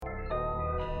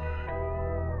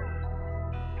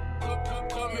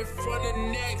Coming from the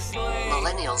next lane.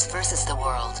 Millennials versus the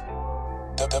world.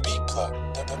 The beat plug.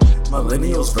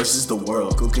 Millennials versus the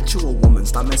world. Go get you a woman,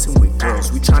 stop messing with girls.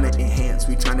 We tryna enhance,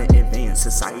 we tryna advance.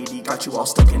 Society got you all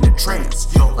stuck in a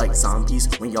trance. Like zombies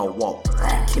when y'all walk.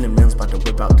 Kingdom Mills about to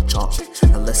whip out the chalk.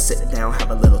 Now let's sit down,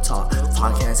 have a little talk.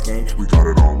 Podcast game, we got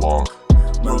it on lock.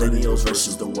 Millennials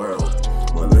versus the world.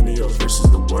 Millennials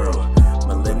versus the world.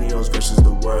 Millennials versus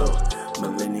the world.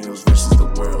 Millennials versus the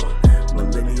world.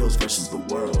 Millennials versus the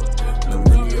world.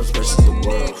 Millennials versus the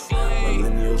world.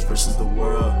 Millennials versus the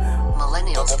world. Millennials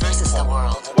versus the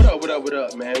world. What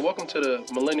up, man? Welcome to the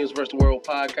Millennials versus the World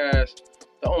podcast,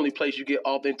 the only place you get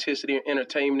authenticity and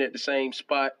entertainment at the same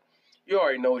spot. You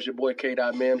already know it's your boy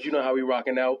K.Mims. You know how we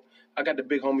rocking out. I got the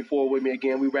big homie Ford with me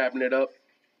again. We wrapping it up.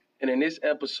 And in this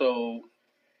episode,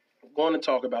 we're going to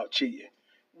talk about cheating,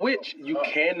 which you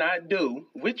cannot do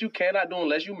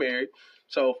unless you're married.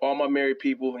 So for all my married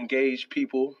people, engaged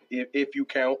people, if you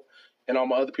count, and all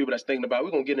my other people that's thinking about it,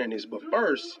 we're going to get in this. But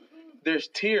first, there's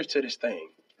tiers to this thing.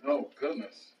 Oh,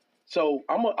 goodness. So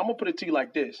I'm gonna put it to you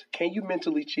like this. Can you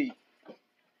mentally cheat?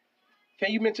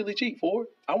 Can you mentally cheat, Ford?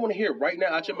 I want to hear it right now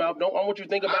out your mouth. I want you to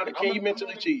think about it. Can you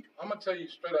mentally cheat? I'm going to tell you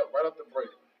straight up, right off the break.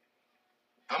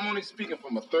 I'm only speaking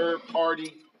from a third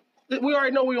party. We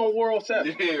already know we on World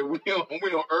 7. Yeah, we on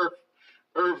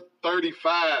Earth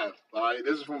 35. All right,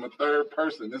 this is from a third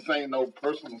person. This ain't no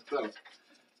personal stuff.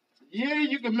 Yeah,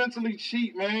 you can mentally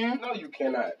cheat, man. No, you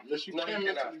cannot. Yes, you can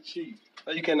mentally cheat.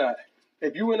 No, you cannot.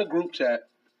 If you in a group chat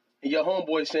and your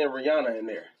homeboy saying Rihanna in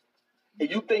there, and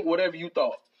you think whatever you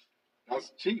thought,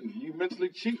 that's cheating. You mentally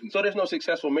cheating. so there's no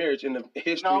successful marriage in the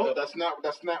history. No, that's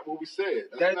not what we said.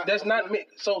 That's not me.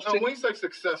 So no, when you say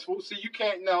successful, see, you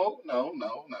can't. No.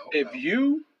 If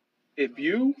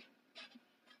you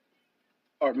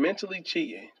are mentally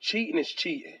cheating is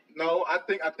cheating. No, I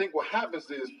think what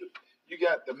happens is you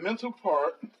got the mental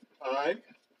part, all right,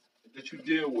 that you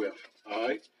deal with, all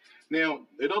right. Now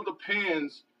it all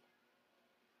depends.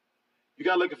 You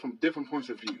gotta look at it from different points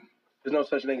of view. There's no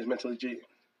such thing as mentally cheating.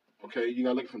 Okay, you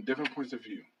gotta look from different points of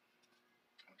view.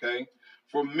 Okay,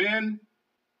 for men,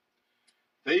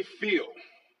 they feel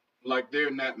like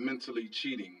they're not mentally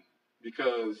cheating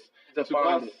because to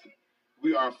us,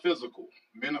 we are physical.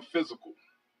 Men are physical.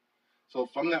 So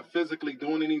if I'm not physically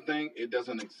doing anything, it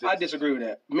doesn't exist. I disagree with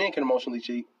that. Men can emotionally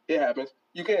cheat. It happens.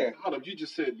 You can. Hold up, you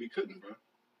just said we couldn't, bro.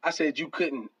 I said you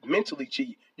couldn't mentally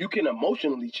cheat. You can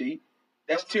emotionally cheat.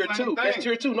 That's tier 2. Thing. That's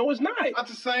tier 2. No, it's not. That's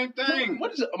the same thing. No,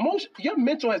 what is it? Emotion? Your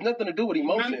mental has nothing to do with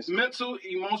emotions. Mental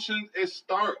emotion, it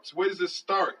starts. Where does it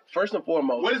start? First and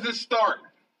foremost. Where does it start?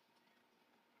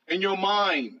 In your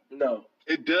mind. No.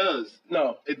 It does.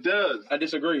 No. It does. I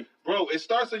disagree. Bro, it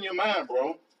starts in your mind,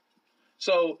 bro.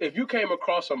 So if you came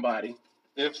across somebody.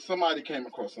 If somebody came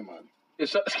across somebody. But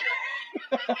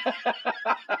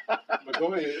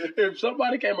go ahead. If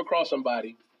somebody came across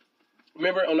somebody.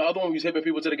 Remember on the other one we was hipping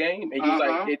people to the game? And you was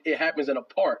like, it happens in a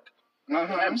park.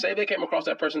 Say they came across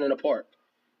that person in a park.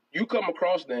 You come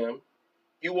across them.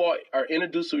 You all are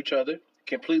introduced to each other.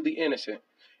 Completely innocent.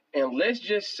 And let's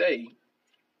just say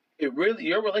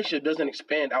your relationship doesn't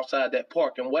expand outside that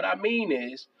park. And what I mean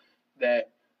is that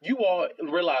you all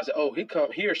realize that,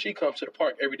 he or she comes to the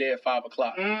park every day at 5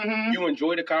 o'clock. Mm-hmm. You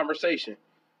enjoy the conversation.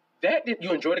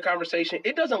 You enjoy the conversation.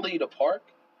 It doesn't leave the park.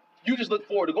 You just look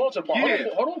forward to going to the park. Yeah.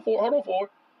 Hold on for.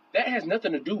 That has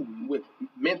nothing to do with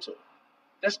mental.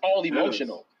 That's all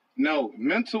emotional. No,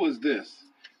 mental is this.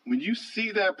 When you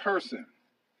see that person,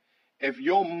 if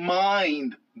your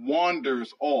mind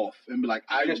wanders off and be like,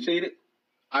 I just cheated.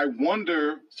 I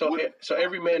wonder. So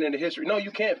every man in the history. No, you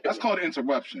can't. That's called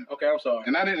interruption. Okay, I'm sorry.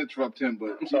 And I didn't interrupt him,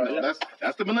 but I'm sorry.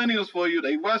 That's the millennials for you.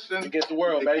 They rushing against the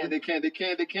world, baby. They can't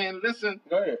listen.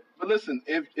 Go ahead. But listen,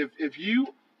 if you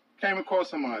came across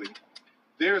somebody,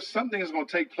 there's something that's going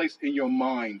to take place in your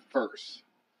mind first.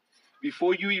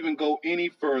 Before you even go any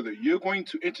further, you're going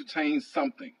to entertain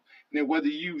something. Now, whether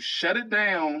you shut it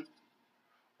down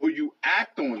or you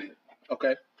act on it.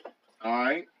 Okay. All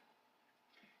right.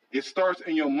 It starts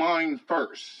in your mind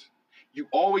first. You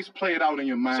always play it out in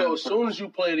your mind. So as soon as you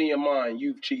play it in your mind,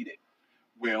 you've cheated.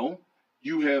 Well,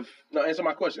 you have. No, answer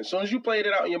my question. As soon as you played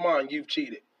it out in your mind, you've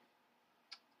cheated.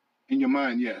 In your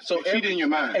mind, yes. So cheated in your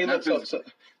mind. Hey, look, so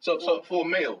for a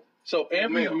male. So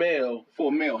every male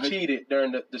for a male cheated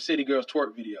during the City Girls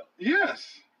twerk video.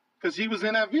 Yes, because he was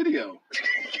in that video.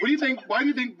 What do you think? Why do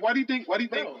you think? Okay, okay. Why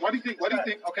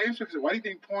do you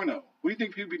think porno? What do you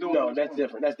think people be doing? No, that's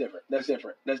different. That's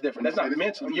not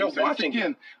mental. You're watching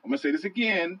again. I'm gonna say this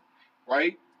again,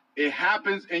 right? It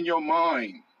happens in your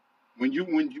mind. When you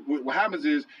what happens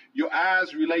is your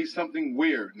eyes relay something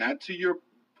where? Not to your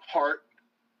heart,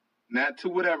 not to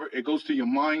whatever. It goes to your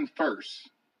mind first.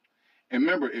 And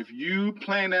remember, if you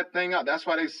plan that thing out, that's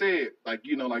why they said, like,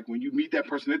 you know, like when you meet that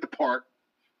person at the park,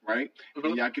 right? Mhm.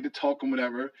 And y'all get to talk and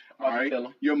whatever, all About to right? kill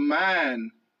 'em. Your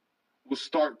mind will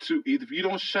start to, either if you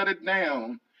don't shut it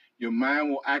down, your mind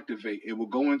will activate. It will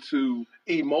go into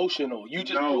Emotional. You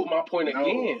just No, proved my point no.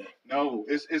 again. no.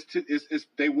 It's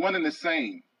they one and the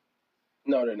same.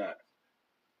 No, they're not.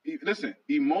 Listen,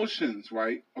 emotions,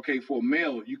 right? Okay, for a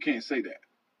male, you can't say that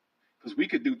because we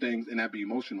could do things and not be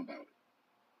emotional about it.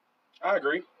 I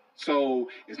agree. So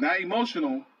it's not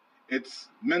emotional, it's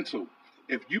mental.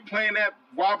 If you plan that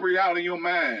robbery out in your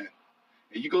mind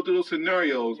and you go through those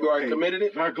scenarios, You already committed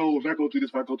it? If I go through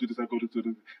this, I go through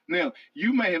this. Now,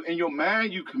 you may have in your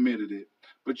mind you committed it,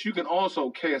 but you can also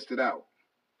cast it out.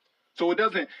 So it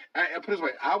doesn't. I put it this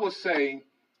way. I would say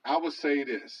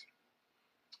this.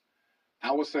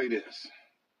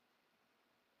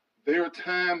 There are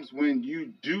times when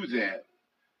you do that,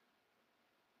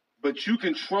 but you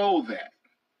control that.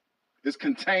 It's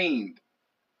contained.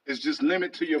 It's just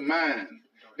limited to your mind.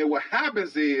 And what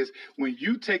happens is when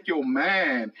you take your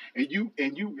mind and you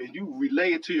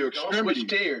relay it to your Don't extremities.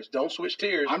 switch tiers. Don't switch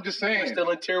tiers. I'm just We're saying. still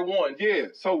in tier 1. Yeah.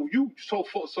 So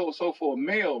for a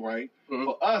male, right? Mhm.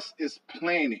 For us, it's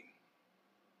planning.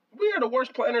 We are the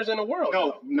worst planners in the world.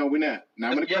 No, though. no, we're not. Now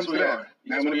when it Yes, comes to we that, are.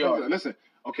 now Yes, when it we comes are. to that, listen.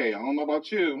 Okay, I don't know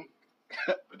about you,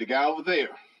 but the guy over there,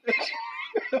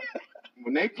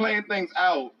 when they plan things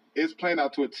out, it's planned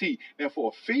out to a T. Now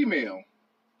for a female,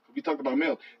 we talked about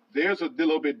male, there's a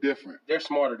little bit different. They're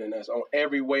smarter than us on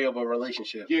every way of a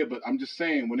relationship. Yeah, but I'm just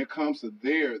saying when it comes to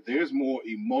there's more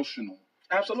emotional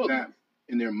Absolutely. snap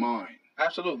in their mind.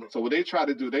 Absolutely. So what they try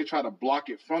to do, they try to block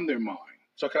it from their mind.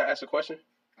 So can I ask a question?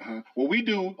 What we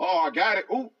do, I got it.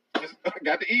 Oh, I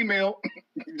got the email.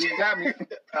 You got me.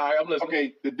 All right, I'm listening.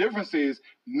 Okay, the difference is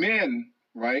men,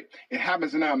 right? It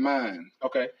happens in our mind.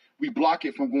 Okay. We block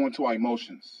it from going to our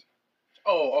emotions.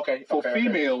 Oh, okay. For okay,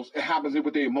 females, it happens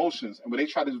with their emotions. And what they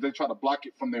try to do, they try to block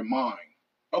it from their mind.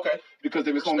 Okay. Because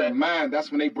if it's on their mind, that's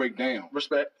when they break down.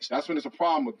 Respect. That's when it's a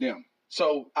problem with them.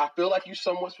 So I feel like you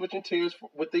somewhat switching tiers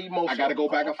with the emotion. I gotta go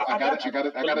back and forth. I got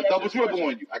a double dribble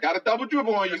on you. I got a double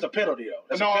dribble on you. It's a penalty though.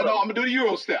 That's a No, penalty. I'm gonna do the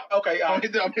Euro step. Okay. I'm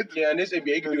hit Yeah, in this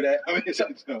NBA you can do that. I'm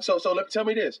hit So tell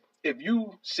me this: if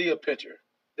you see a picture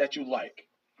that you like,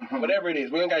 whatever it is,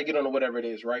 we don't gotta get on to whatever it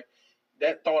is, right?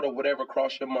 That thought of whatever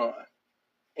crossed your mind,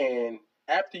 and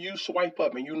after you swipe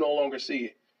up and you no longer see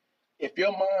it, if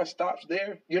your mind stops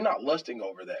there, you're not lusting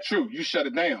over that. True, you shut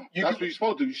it down. That's what you're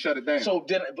supposed to do. You shut it down.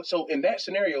 So in that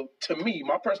scenario, to me,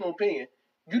 my personal opinion,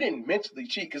 you didn't mentally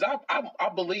cheat because I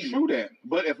believe. True that.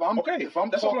 But if I'm That's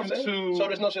what talking I'm saying. to So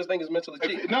there's no such thing as mentally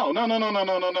cheating. No.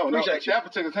 Appreciate you. That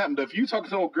particular time. But if you talking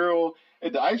to a girl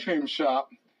at the ice cream shop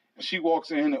and she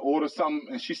walks in and orders something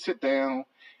and she sit down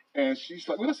and she's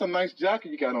like, "Well, that's a nice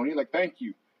jacket you got on." You're like, "Thank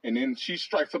you." And then she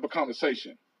strikes up a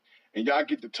conversation and y'all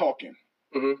get to talking.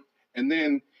 Mm-hmm. And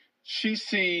then she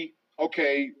see,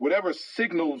 okay, whatever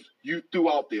signals you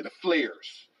threw out there, the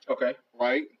flares, Okay.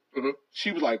 right? Mhm.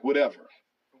 She was like, whatever.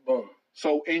 Boom.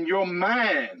 So in your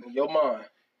mind, In your mind,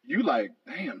 you like,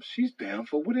 damn, she's down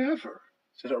for whatever.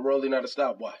 so that rolling not a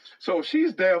stopwatch. So if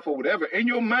she's down for whatever, in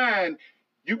your mind,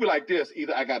 you be like this,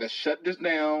 either I got to shut this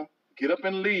down, get up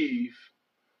and leave,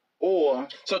 or,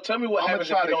 So tell me what I'ma happens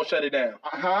if try you to- don't shut it down.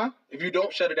 If you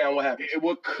don't shut it down, what happens?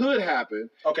 what could happen,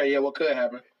 Okay, yeah, what could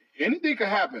happen? anything could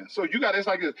happen. So you got, it's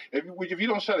like this, if you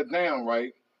don't shut it down,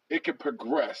 right, it can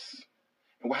progress.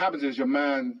 And what happens is your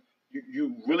mind,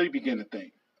 you really begin to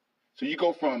think. So you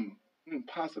go from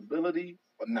possibility,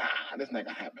 but nah, that's not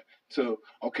gonna happen, to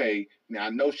okay, now I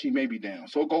know she may be down.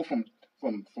 So it go from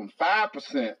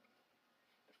 5%,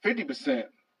 50%. When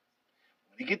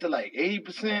you get to like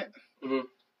 80%, Mhm.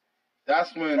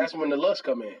 that's when The lust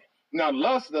come in. now the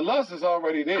lust is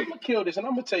already there. I'm gonna kill this, and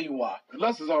I'm gonna tell you why. The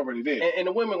lust is already there. And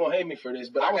the women gonna hate me for this,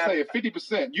 but I would gotta- say at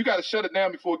 50%, you got to shut it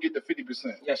down before it get to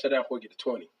 50%. Yeah, shut down before we get to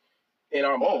 20. And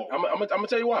I'm Oh. gonna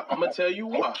tell you why. I'm gonna tell you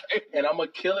why. Okay. And I'm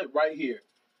gonna kill it right here.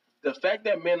 The fact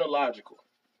that men are logical,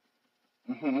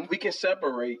 Mm-hmm. we can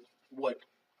separate what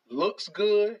looks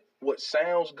good, what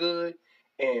sounds good,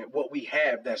 and what we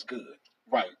have that's good.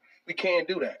 Right. We can't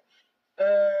do that.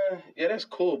 Yeah, that's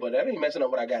cool, but that ain't messing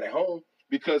up what I got at home.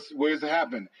 Because where's it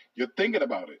happen? You're thinking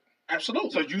about it.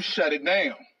 Absolutely. So you shut it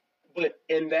down. But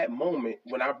in that moment,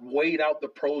 when I weighed out the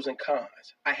pros and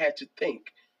cons, I had to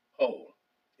think, oh,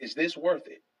 is this worth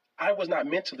it? I was not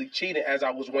mentally cheating as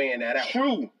I was weighing that out.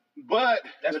 True. But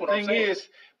That's the what I'm thing saying. is,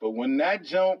 but when that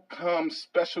junk comes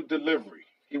special delivery,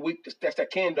 That's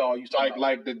that Ken doll you talking about.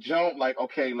 like the junk, like,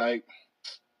 okay, like,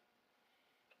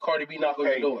 Cardi B knock on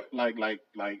your door. Like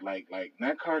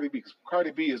not Cardi B. 'Cause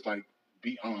Cardi B is like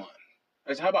beyond.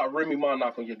 How about Remy Ma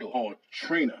knock on your door? Oh,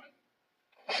 Trina.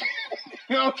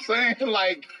 You know what I'm saying?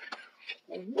 Like,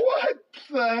 what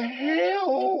the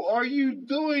hell are you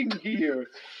doing here?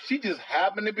 She just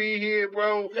happened to be here,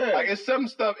 bro. Yeah. Like, it's some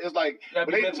stuff. It's like, You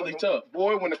gotta be mentally tough.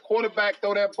 Boy, when the quarterback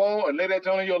throw that ball and lay that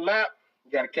joint on your lap,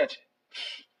 You gotta catch it.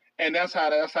 and that's how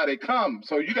they come.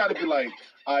 So you got to be like,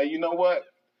 you know what?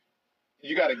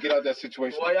 You got to get out of that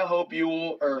situation. Boy, I hope you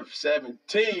on Earth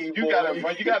 17. You gotta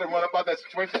run about that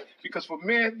situation, because for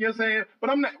men, you know what I'm saying.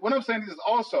 But what I'm saying is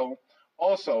also,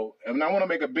 and I want to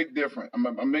make a big difference.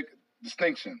 I'm make a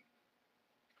distinction.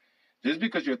 Just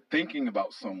because you're thinking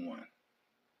about someone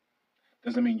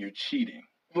doesn't mean you're cheating.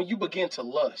 When you begin to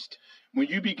lust, When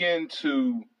you begin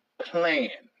to plan,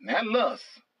 not lust.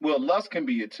 Well, lust can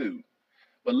be it too,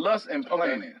 but lust and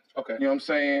planning. Okay. You know what I'm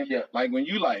saying? Yeah. Like when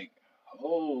you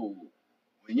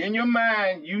when in your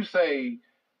mind you say,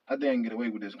 I didn't get away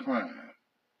with this crime.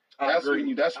 That's when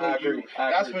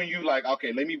you like,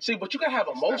 okay, let me see, but you gotta have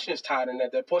emotions tied in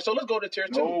at that point. So let's go to tier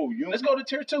 2. No, let's go to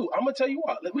tier 2. I'm gonna tell you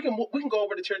why. We can go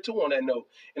over to tier 2 on that note,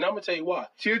 and I'm gonna tell you why.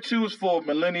 Tier 2 is for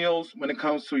millennials when it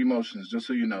comes to emotions, just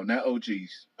so you know, not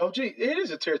OGs. Oh, gee, it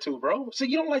is a tier 2, bro. See,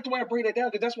 you don't like the way I break that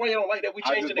down, because that's why you don't like that we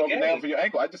changed the game. I just broke it down for your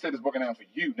ankle. I just said it's broken down for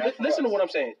you. Listen to what I'm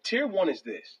saying. Tier 1 is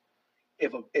this.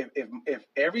 If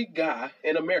every guy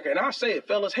in America, and I say it,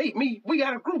 fellas hate me, we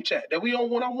got a group chat that we don't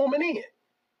want our woman in.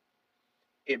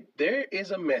 If there is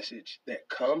a message that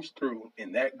comes through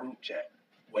in that group chat,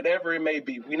 whatever it may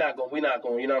be, we're not going, you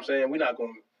know what I'm saying? We're not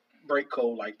going to break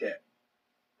code like that.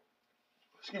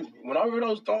 Excuse me. Whenever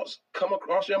those thoughts come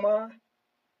across your mind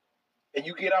and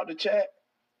you get out the chat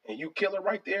and you kill it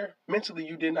right there, mentally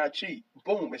you did not cheat.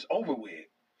 Boom, it's over with.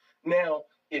 Now,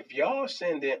 if y'all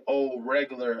send in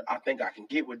regular, I think I can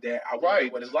get with that. I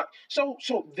wonder what it's like. So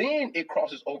then it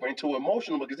crosses over into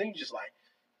emotional, because then you just like,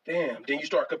 damn. Then you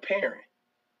start comparing.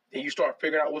 Then you start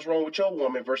figuring out what's wrong with your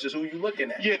woman versus who you looking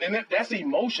at. Yeah, and that's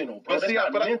emotional, bro. That's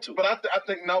not mental. I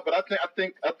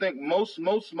think most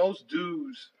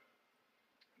dudes,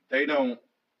 they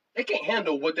can't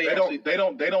handle what they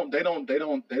don't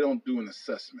do an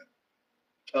assessment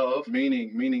of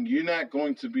meaning you're not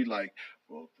going to be like,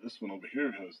 well, this one over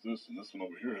here has this and this one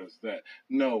over here has that.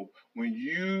 No, when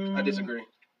you I disagree.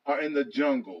 Are in the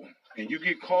jungle and you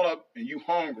get caught up and you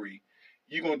hungry,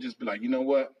 you're gonna just be like, you know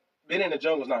what? Being in the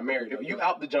jungle is not married though. You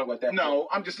out the jungle at that point. No,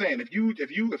 I'm just saying if you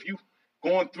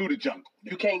going through the jungle,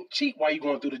 you can't cheat while you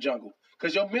going through the jungle.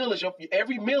 Because your meal is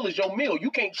every meal is your meal.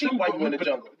 You can't cheat while you in the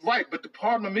jungle. Right, but the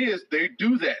problem is they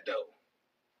do that though.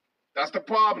 That's the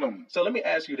problem. So let me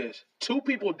ask you this: 2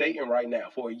 people dating right now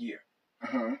for a year.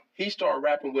 Uh-huh. He started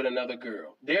rapping with another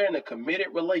girl. They're in a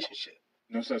committed relationship.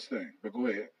 No such thing. But go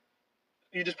ahead.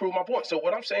 You just proved my point. So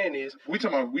what I'm saying is, we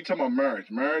talking about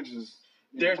marriage. Marriage is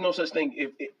there's no such thing.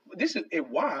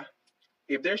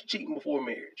 If there's cheating before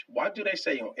marriage, why do they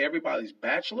say on everybody's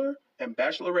bachelor and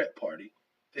bachelorette party,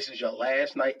 this is your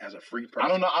last night as a free person?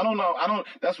 I don't know.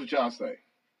 That's what y'all say.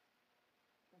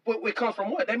 But it comes from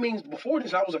what? That means before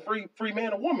this, I was a free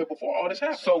man or woman before all this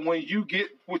happened. So when you get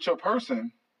with your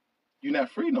person, you're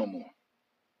not free no more.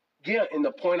 Yeah, and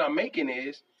the point I'm making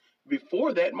is,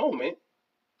 before that moment,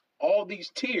 all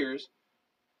these tiers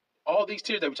that we're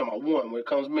talking about, 1, when it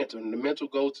comes mental, and the mental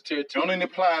goes to tier 2. It only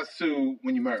applies to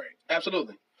when you're married.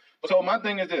 Absolutely. So my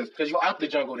thing is this, because you're out the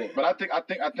jungle then. But I think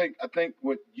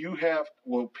what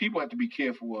people have to be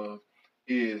careful of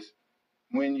is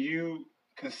when you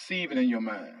conceive it in your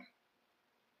mind.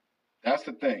 That's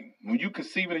the thing. When you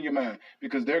conceive it in your mind,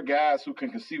 because there are guys who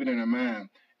can conceive it in their mind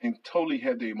and totally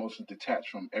have their emotions detached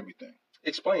from everything.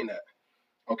 Explain that.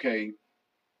 Okay.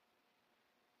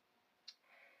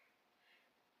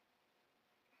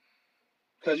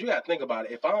 Because you gotta think about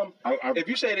it. If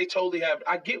you say they totally have,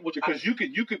 I get what because you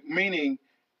could meaning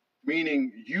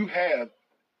you have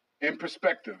in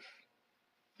perspective.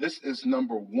 This is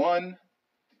number 1,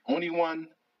 the only one,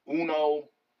 uno,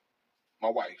 my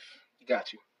wife.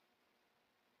 Got you.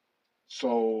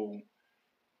 So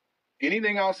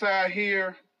anything outside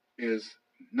here is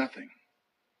nothing.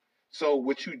 So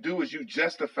what you do is you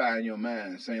justify in your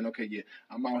mind, saying, okay, yeah,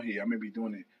 I'm out here, I may be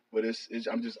doing it. But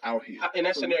I'm just out here. In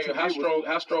that scenario,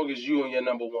 how strong is you and your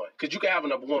number 1? Because you can have a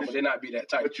number 1, but they not be that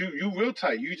tight. But you real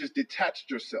tight. You just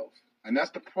detached yourself, and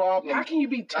that's the problem. How can you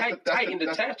be tight and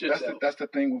detach yourself? That's the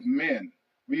thing with men.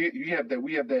 We have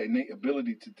that innate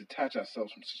ability to detach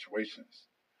ourselves from situations.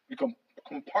 We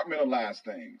compartmentalize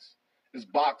things. It's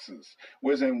boxes.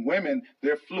 Whereas in women,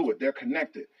 they're fluid. They're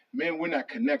connected. Men, we're not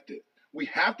connected. We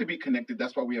have to be connected.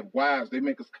 That's why we have wives. They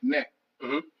make us connect.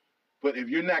 Mm-hmm. But if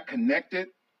you're not connected,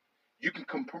 You can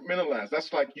compartmentalize.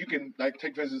 That's like you can like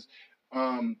take for instance,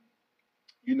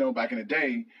 back in the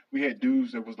day we had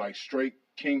dudes that was like straight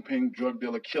kingpin drug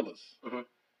dealer killers,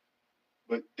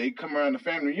 but they come around the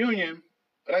family reunion.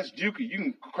 That's Dookie. You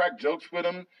can crack jokes with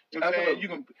them. You know what I'm saying? You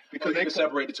can because they can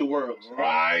separate the two worlds.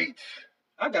 Right.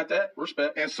 I got that.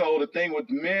 Respect. And so the thing with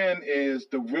men is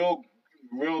the real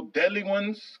deadly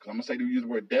ones, because I'm going to say they use the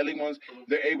word deadly ones,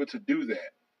 they're able to do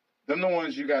that. Them the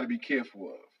ones you got to be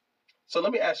careful of. So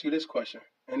let me ask you this question.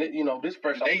 And this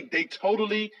person. They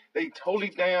totally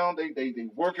down. They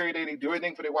work every day. They do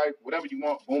everything for their wife. Whatever you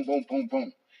want, boom, boom, boom,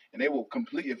 boom. And they will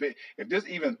complete, if this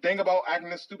even thing about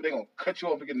acting this stupid, they're going to cut you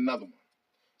off and get another one.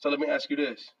 So let me ask you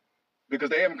this. Because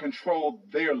they haven't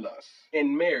controlled their lust.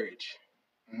 In marriage,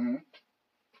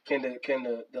 can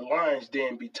the lines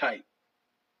then be tight?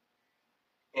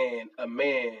 And a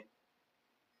man,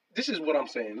 this is what I'm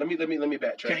saying. Let me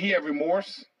backtrack. Can he have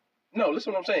remorse? No,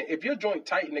 listen to what I'm saying. If your joint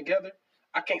tighten together,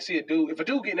 I can't see a dude. If a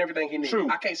dude getting everything he needs,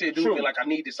 I can't see a dude being like, I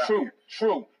need this out here.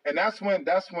 True. And that's when,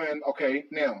 okay,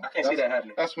 now. I can't see that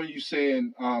happening. That's when you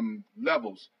saying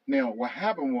levels. Now, what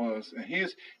happened was, and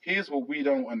here's what we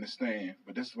don't understand,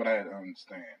 but this is what I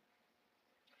understand.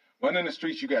 One in the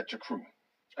streets, you got your crew.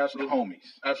 Absolutely. Your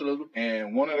homies. Absolutely.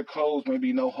 And one of the codes may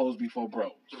be no hoes before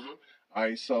bros. All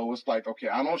right, so it's like, okay,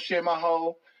 I don't share my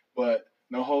hoe, but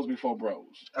no hoes before bros.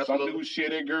 Absolutely. Some dudes share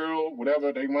their girl,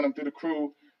 whatever, they run them through the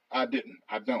crew. I didn't.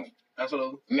 I don't.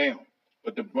 Absolutely. Now,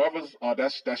 but the brothers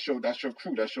that's your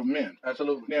crew, that's your men.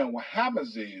 Absolutely. Now, what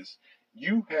happens is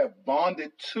you have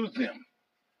bonded to them.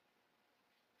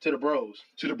 To the bros.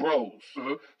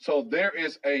 So there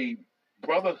is a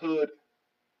brotherhood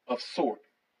of sort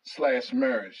 /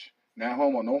 marriage. Not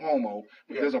homo, no homo.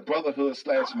 But there's a brotherhood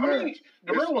 / marriage.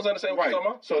 The real ones understand what you're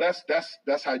talking about. So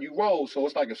that's how you roll. So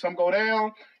it's like if something go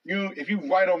down, if you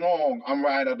right or wrong, I'm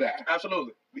right or die.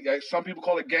 Absolutely. Some people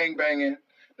call it gang banging.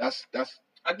 That's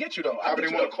I get you though. However they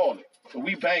want to call it. So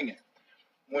we banging.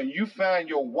 When you find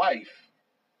your wife,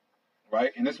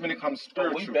 right, and this when it comes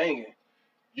spiritual, we banging.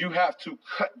 You have to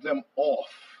cut them off.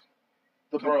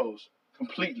 The bros.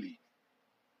 Completely.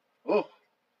 Oh.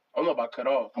 I'm not about cut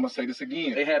off. I'm going to say this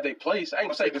again. They have their place. I ain't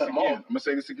going to say cut them off. I'm going to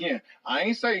say this again. I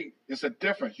ain't say it's a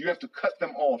difference. You have to cut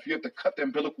them off. You have to cut the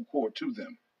umbilical cord to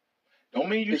them. Don't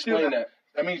mean you Explain still that.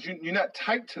 That means you're not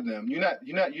tight to them. You're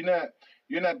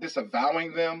not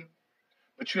disavowing them,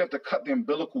 but you have to cut the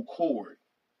umbilical cord.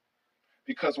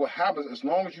 Because what happens, as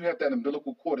long as you have that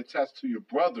umbilical cord attached to your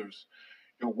brothers,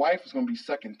 your wife is going to be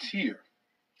second tier.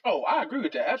 Oh, I agree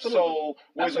with that. Absolutely.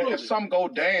 So if some go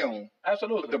down,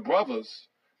 absolutely, the brothers,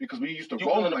 because we used to roll like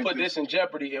this. You willing to put this in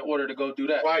jeopardy in order to go do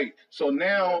that. Right. So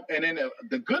now, and then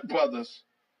the good brothers,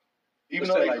 even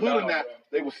though they could or not,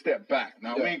 they will step back.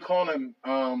 Now, we ain't calling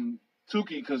him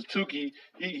Tukey, because Tukey,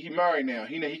 he married now.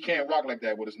 He can't rock like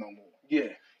that with us no more. Yeah.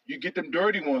 You get them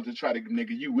dirty ones to try to,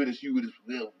 nigga, you with us.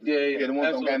 Well, yeah. The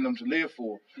ones don't got them to live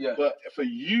for. Yeah. But for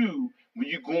you, when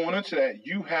you going into that,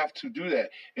 you have to do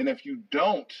that. And if you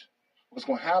don't, what's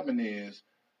going to happen is,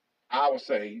 I would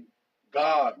say,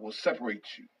 God will separate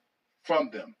you from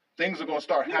them. Things are going to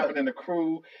start happening in the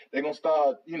crew. They're going to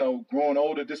start, growing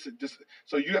older.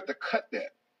 So you have to cut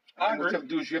that. I agree. What you have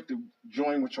to do is you have to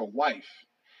join with your wife.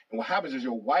 And what happens is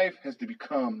your wife has to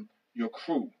become your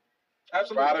crew.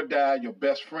 Absolutely. Ride or die, your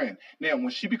best friend. Now,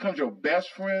 when she becomes your best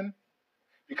friend,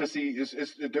 because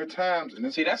there are times, and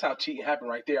that's how cheating happened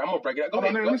right there. I'm gonna break it up. Go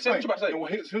ahead. Let me say. What you about to say? Well,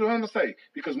 here's what I'm gonna say.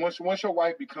 Because once your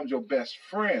wife becomes your best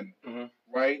friend,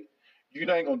 right? You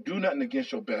ain't gonna do nothing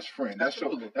against your best friend. That's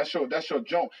your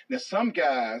joint. Now, some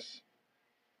guys,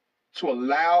 to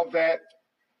allow that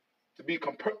to be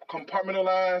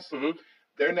compartmentalized,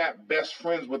 they're not best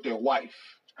friends with their wife.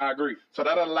 I agree. So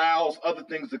that allows other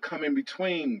things to come in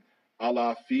between, a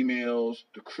la females,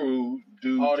 the crew,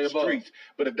 dudes, the streets.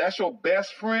 But if that's your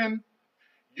best friend,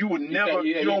 you would never,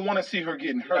 you don't want to see her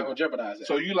getting hurt. You're not going to jeopardize that.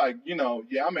 So you like,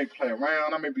 I may play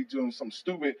around, I may be doing something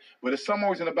stupid, but if some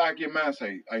always in the back of your mind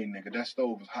say, hey, nigga, that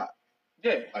stove is hot.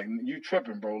 Yeah. Like, you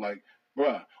tripping, bro. Like,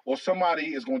 bruh. Or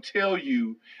somebody is going to tell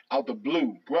you out the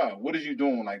blue, bruh, what is you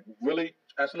doing? Like, really?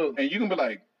 Absolutely. And you can be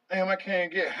like, damn, I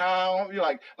can't get high. You're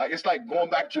like it's like going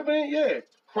back to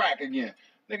crack again.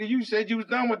 Nigga, you said you was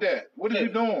done with that. What are you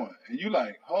doing? And you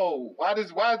like, oh, why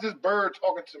is this bird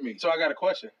talking to me? So I got a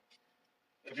question.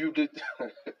 If you did,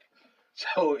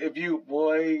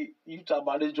 you talk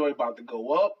about this joint about to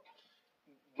go up,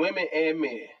 women and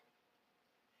men,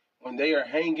 when they are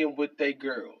hanging with their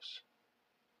girls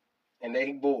and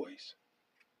they boys,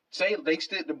 say they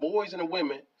still, the boys and the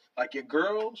women, like your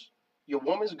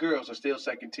woman's girls are still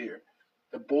second tier.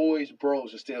 The boys'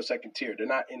 bros are still second tier. They're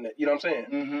not in the, you know what I'm saying?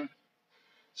 Mm-hmm.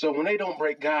 So when they don't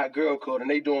break God-girl code and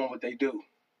they doing what they do,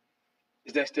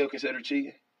 is that still considered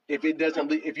cheating? If it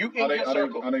doesn't, if you in your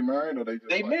circle, are they married or they just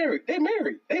they married. They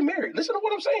married. Listen to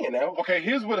what I'm saying now. Okay,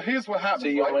 here's what happens.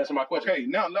 See, you don't answer my question. Okay,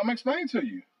 now let me explain to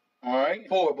you. All right.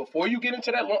 Before you get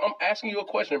into that, I'm asking you a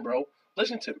question, bro.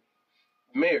 Listen to me.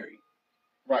 Married.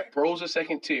 Right. Bro's a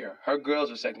second tier. Her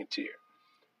girl's a second tier.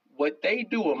 What they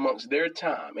do amongst their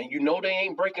time, and you know they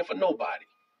ain't breaking for nobody,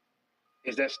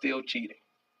 is that still cheating?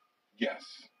 Yes.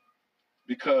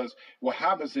 Because what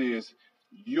happens is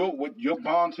your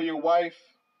bond to your wife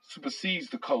supersedes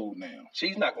the code now.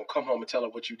 She's not gonna come home and tell her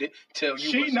what you did. Tell you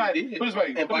She what not, she did. put it this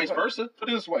way, And vice versa. Put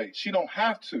it this way. She don't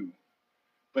have to.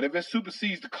 But if it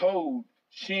supersedes the code,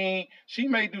 she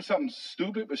may do something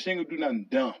stupid, but she ain't gonna do nothing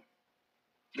dumb.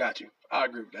 Got you. I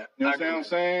agree with that. You know what I'm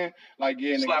saying? Like,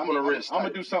 yeah, nigga, Slap on the wrist. I'm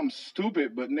gonna do something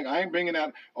stupid, but nigga, I ain't bringing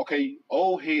out. Okay,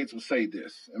 old heads will say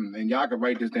this, and y'all can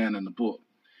write this down in the book.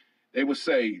 They would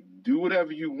say, "Do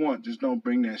whatever you want, just don't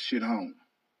bring that shit home."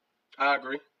 I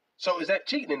agree. So is that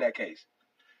cheating in that case?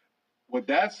 What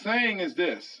that's saying is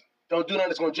this. Don't do nothing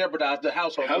that's going to jeopardize the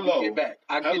household when Hello. you get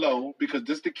back. Because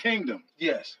this the kingdom.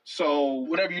 Yes. So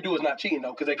whatever you do is not cheating,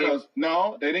 though, because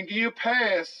no, they didn't give you a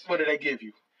pass. What did they give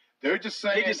you? They're just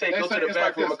saying. They just say go to the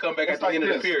bathroom and come back at the end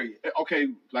of the period. Okay,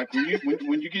 like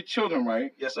when you get children,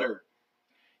 right? Yes, sir.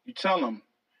 You tell them,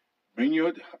 bring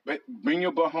your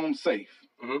butt home safe.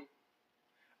 Mm-hmm.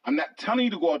 I'm not telling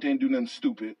you to go out there and do nothing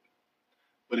stupid,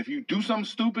 but if you do something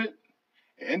stupid, at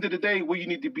the end of the day, where you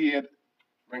need to be at.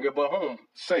 Bring your butt home.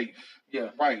 Safe.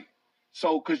 Yeah. Right.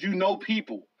 So, because you know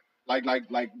people. Like back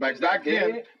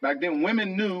then,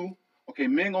 women knew, okay,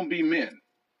 men gonna be men.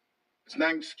 It's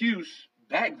not an excuse.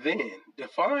 Back then.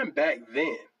 Define back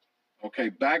then. Okay,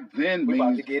 back then We're means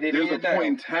about to get it there's in a now. point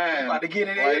in time. We're about to get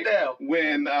it right, in now.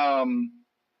 When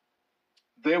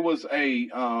there was a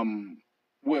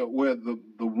where the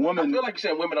woman. I feel like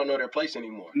you're saying women don't know their place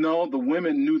anymore. No, the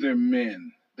women knew their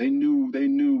men. They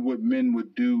knew what men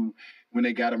would do when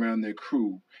they got around their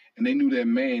crew, and they knew their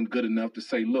man good enough to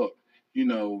say, "Look, you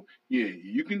know, yeah,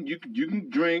 you can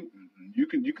drink, you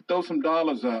can throw some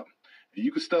dollars up, and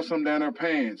you can stuff some down her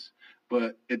pants,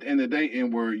 but at the end of the day,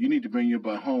 N-word, you need to bring your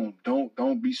butt home.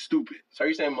 Don't be stupid." So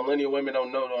you saying millennial women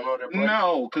don't know their place?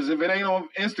 No, because if it ain't on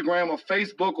Instagram or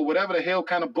Facebook or whatever the hell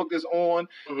kind of book is on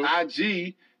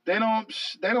IG, they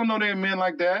don't know their men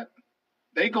like that.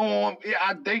 They go on,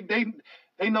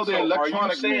 they know their electronic. Are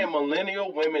you saying men.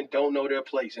 millennial women don't know their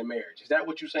place in marriage? Is that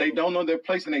what you're saying? They don't know their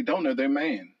place and they don't know their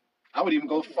man. I would even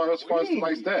go as far as to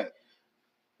write that.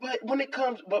 But when it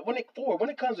comes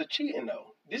to cheating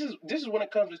though, this is when it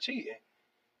comes to cheating.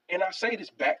 And I say this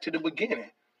back to the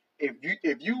beginning.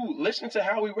 If you listen to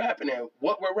how we rapping and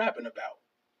what we're rapping about,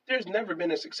 there's never been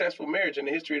a successful marriage in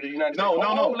the history of the United States.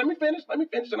 No. Let me finish,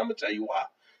 and I'm gonna tell you why.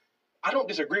 I don't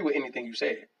disagree with anything you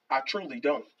said. I truly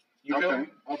don't. You feel me?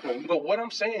 Okay. But what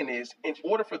I'm saying is, in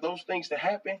order for those things to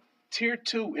happen, tier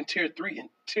 2 and tier 3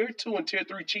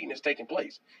 cheating is taking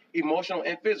place, emotional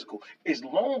and physical. As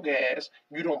long as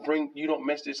you don't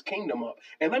mess this kingdom up.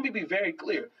 And let me be very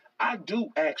clear. I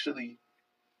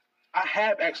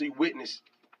have actually witnessed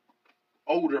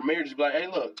older marriages be like, hey,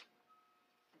 look,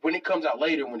 when it comes out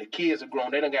later, when the kids are grown,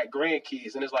 they done got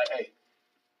grandkids, and it's like, hey,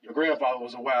 your grandfather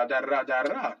was a wild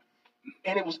da-da-da-da-da-da.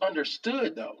 And it was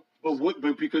understood, though.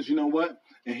 But because you know what?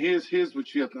 And here's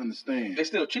what you have to understand. They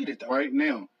still cheated, though. Right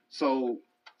now. So,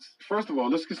 first of all,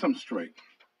 let's get something straight.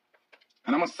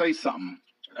 And I'm going to say something.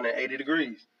 180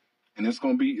 degrees. And it's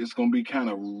gonna be kind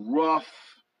of rough.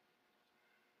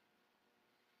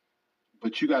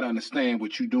 But you gotta understand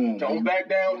what you're doing. Don't back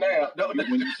down now.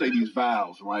 When you say these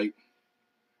vows, right?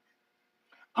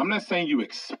 I'm not saying you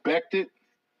expect it,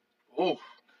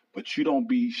 but you don't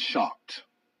be shocked.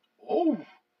 Ooh.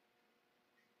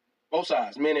 Both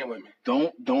sides, men and women.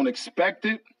 Don't expect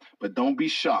it, but don't be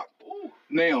shocked. Ooh.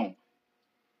 Now,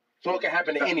 so it can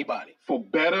happen to anybody. For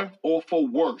better or for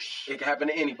worse. It can happen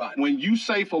to anybody. When you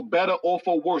say for better or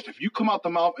for worse, if you come out the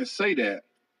mouth and say that,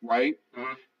 right?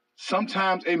 Mm-hmm.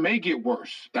 Sometimes it may get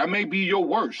worse. That may be your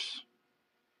worst.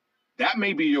 That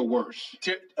may be your worst.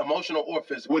 Emotional or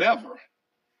physical. Whatever.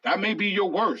 That may be your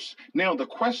worst. Now, the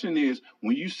question is,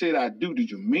 when you said I do, did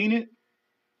you mean it?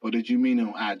 Or did you mean it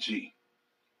on IG?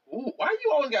 Ooh, why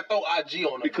you always got to throw IG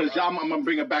on them? Because y'all, I'm going to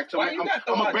bring it back to I'm going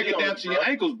to break it down to your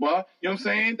ankles, bro. You know what I'm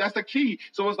saying? That's the key.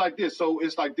 So it's like this.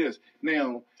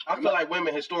 Now, I feel like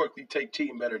women historically take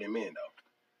cheating better than men, though.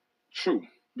 True.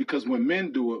 Because when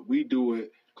men do it, we do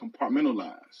it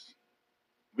compartmentalized.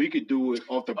 We could do it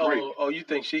off the break. Oh, you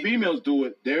think females do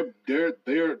it?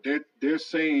 They're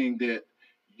saying that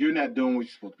you're not doing what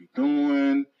you're supposed to be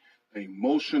doing. They're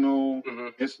emotional.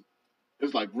 Mm-hmm.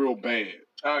 It's like real bad.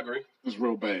 I agree. It's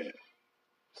real bad.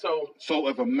 So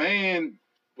if a man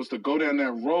was to go down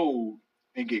that road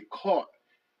and get caught,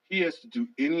 he has to do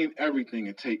any and everything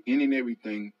and take any and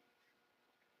everything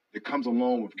that comes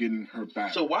along with getting her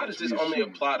back. So why does this only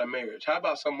apply to marriage? How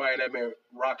about somebody that been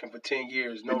rocking for 10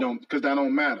 years? No, because that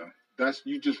don't matter. That's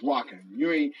you just rocking.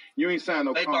 You ain't signed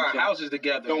no they contract. buying houses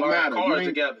together. Don't buying matter. Cars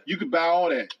together. You could buy all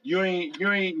that. You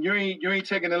ain't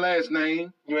taking the last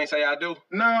name. You ain't say I do.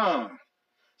 Nah.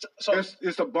 So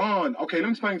it's a bond. Okay, let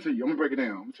me explain it to you. I'm gonna break it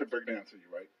down. I'm gonna break it down to you,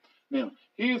 right? Now,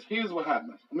 here's what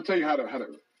happens. I'm gonna tell you how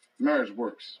the marriage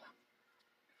works.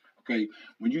 Okay,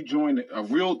 when you join a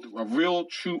real,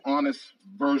 true, honest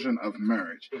version of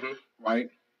marriage, right?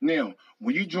 Now,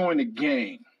 when you join a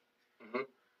gang,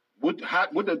 what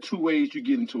are 2 ways you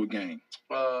get into a gang?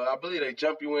 I believe they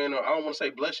jump you in, or I don't want to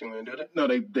say bless you in, do they? No,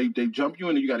 they jump you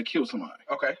in, and you got to kill somebody.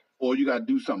 Okay. Or you got to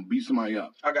do something, beat somebody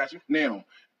up. I got you. Now,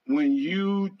 when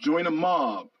you join a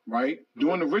mob, right,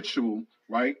 doing the ritual,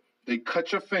 right, they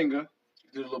cut your finger.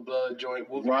 Do a little blood joint.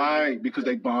 Right, because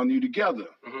they bond you together.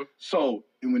 So,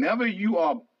 whenever you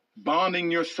are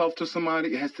bonding yourself to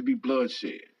somebody, it has to be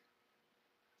bloodshed.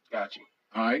 Got you.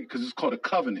 All right, because it's called a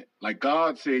covenant. Like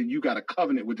God said, you got a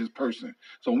covenant with this person.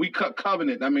 So when we cut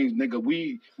covenant, that means, nigga,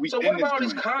 we. So what about all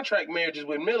these contract marriages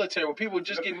with military, where people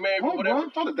just get married for whatever?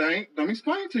 Hold on, let me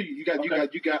explain to you. You got. I'm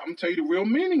gonna tell you the real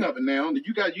meaning of it now.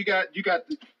 You got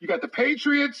the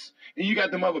Patriots and you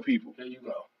got them other people. There you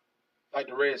go, like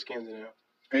the Redskins in there.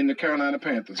 And the Carolina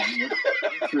Panthers. You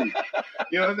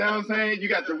know what I'm saying? You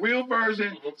got the real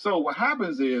version. So what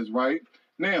happens is, right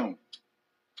now,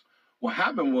 what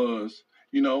happened was,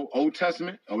 Old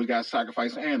Testament, we got to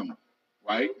sacrifice an animal,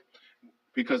 right?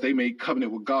 Because they made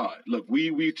covenant with God. Look,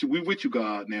 we with you,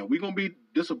 God. Now we're gonna be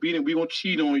disobedient. We're gonna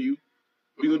cheat on you.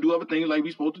 We're gonna do other things like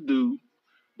we're supposed to do,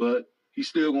 but He's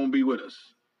still gonna be with us.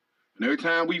 And every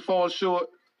time we fall short,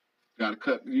 gotta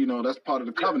cut. That's part of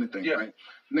the covenant thing, right?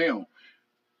 Now,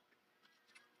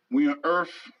 we on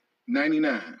Earth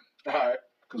 99. All right.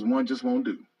 Because one just won't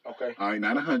do. Okay. All right,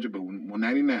 not 100, but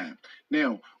 199.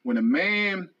 Now, when a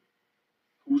man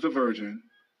who's a virgin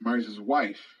marries his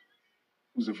wife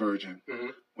who's a virgin,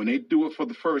 when they do it for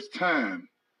the first time,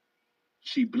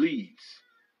 she bleeds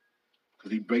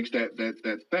because he breaks that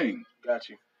thing. Got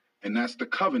you. And that's the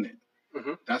covenant.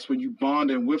 That's when you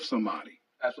bonding with somebody.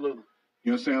 Absolutely.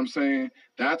 You know what I'm saying?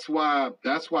 That's why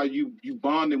you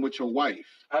bonding with your wife.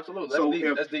 Absolutely.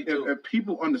 That's deep too. If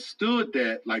people understood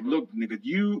that, like, look, nigga,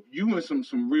 you in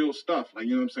some real stuff. Like,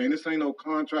 you know what I'm saying? This ain't no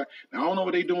contract. Now, I don't know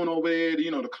what they doing over there,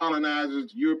 the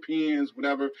colonizers, Europeans,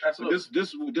 whatever. Absolutely.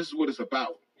 But this is what it's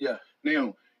about. Yeah.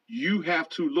 Now, you have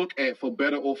to look at for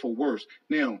better or for worse.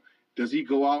 Now, does he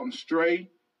go out and stray?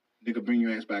 Nigga, bring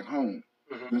your ass back home.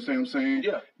 You know what I'm saying?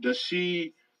 Yeah. Does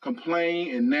she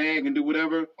complain and nag and do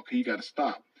whatever? Okay, you got to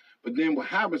stop. But then what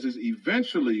happens is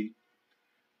eventually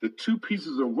the 2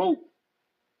 pieces of rope,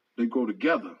 they go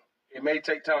together. It may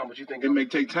take time, but you think it may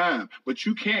take time. But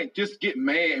you can't just get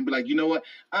mad and be like, you know what?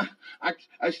 I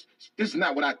this is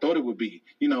not what I thought it would be.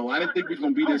 I didn't think it was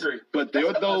gonna be this. But there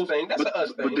are those.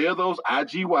 But there are those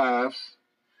IG wives.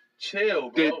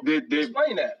 Chill, bro.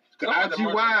 Explain that. The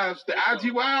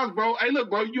IG wives, bro. Hey, look,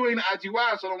 bro, you ain't an IG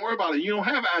wife, so don't worry about it. You don't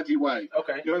have an IG wife.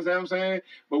 Okay. You know what I'm saying?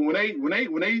 But when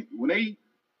they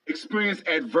experience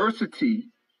adversity,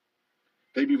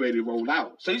 they be ready to roll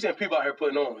out. So you saying people out here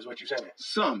putting on is what you're saying?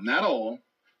 Some, not all.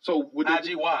 So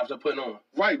IG wives are putting on.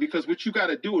 Right, because what you got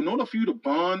to do in order for you to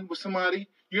bond with somebody,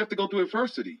 you have to go through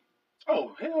adversity.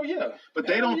 Oh, hell yeah. But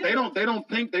they don't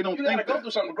think you gotta go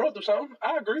through something, grow through something.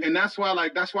 I agree. And that's why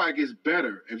it gets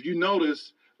better. If you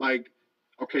notice,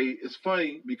 okay, it's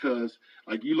funny because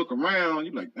you look around,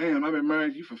 you're like, damn, I've been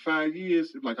married to you for 5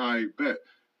 years. It's like, all right, bet.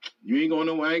 You ain't going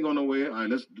nowhere, I ain't going nowhere. All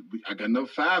right, I got another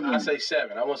 5 I say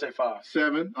 7. I won't say 5.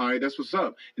 7. All right, that's what's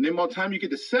up. And then by the time you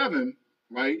get to 7,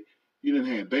 right, you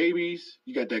didn't have babies,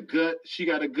 you got that gut, she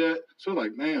got a gut. So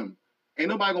like, man, ain't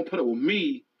nobody gonna put up with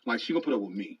me like she gonna put up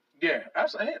with me. Yeah,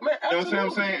 absolutely. Man, absolutely. You know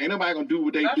what I'm saying? Ain't nobody gonna do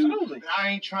what they do. I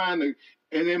ain't trying to.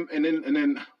 And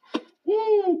then,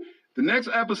 woo! The next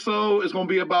episode is gonna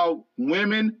be about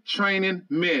women training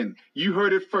men. You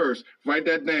heard it first. Write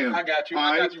that down. I got you. All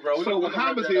I got you, bro. So what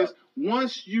happens is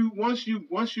once you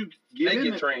get they in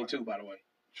get trained too, by the way.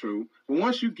 True, but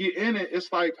once you get in it,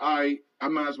 it's like I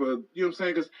might as well. You know what I'm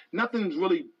saying? Because nothing's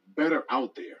really better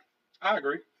out there. I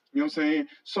agree. You know what I'm saying?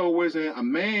 So whereas a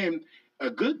man, a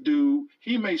good dude,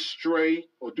 he may stray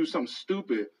or do something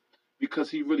stupid because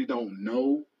he really don't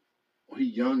know or he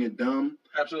young and dumb.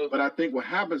 Absolutely. But I think what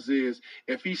happens is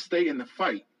if he stay in the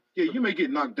fight, yeah, you may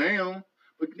get knocked down,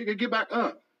 but nigga, get back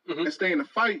up and stay in the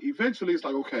fight. Eventually, it's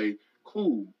like, okay,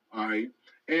 cool, all right.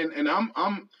 And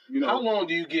I'm you know. How long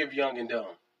do you give young and dumb?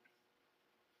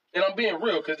 And I'm being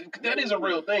real because that is a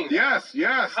real thing. Yes.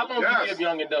 How long do you give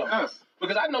young and dumb? Yes.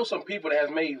 Because I know some people that has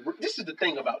made. This is the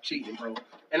thing about cheating, bro.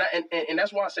 And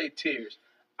that's why I say tears.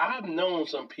 I've known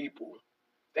some people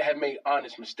that have made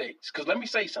honest mistakes. Because let me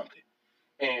say something.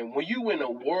 And when you in a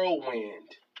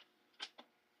whirlwind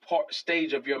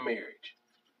stage of your marriage,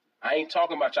 I ain't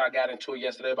talking about y'all got into it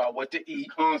yesterday about what to eat.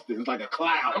 Constant. It's like a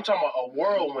cloud. I'm talking about a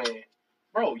whirlwind.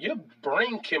 Bro, your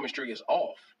brain chemistry is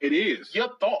off. It is. Your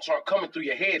thoughts aren't coming through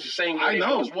your head the same way I know.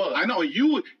 they once was. I know.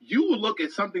 You would look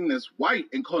at something that's white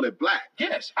and call it black.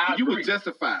 Yes, I You agree. would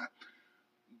justify.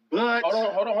 But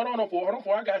Hold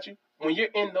on, I got you. When you're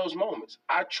in those moments,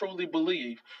 I truly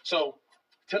believe. So,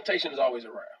 temptation is always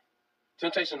around.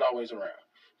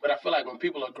 But I feel like when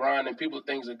people are grinding,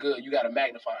 things are good, you got a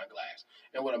magnifying glass.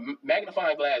 And what a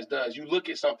magnifying glass does, you look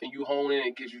at something, you hone in, and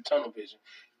it gives you tunnel vision.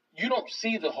 You don't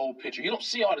see the whole picture. You don't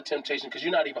see all the temptation because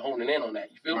you're not even honing in on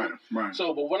that. You feel me? Right.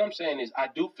 So, but what I'm saying is I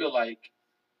do feel like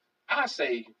I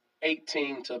say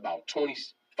 18 to about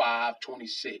 25,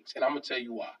 26. And I'm going to tell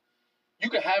you why. You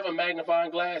can have a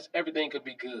magnifying glass. Everything could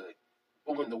be good.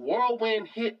 But when the whirlwind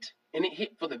hit, and it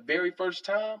hit for the very first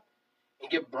time,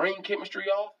 and your brain chemistry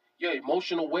off, your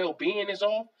emotional well-being is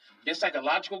off, your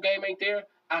psychological game ain't there,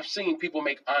 I've seen people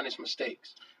make honest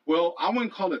mistakes. Well, I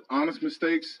wouldn't call it honest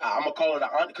mistakes. I'm gonna call it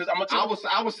because I'm gonna tell you.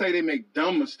 I would say they make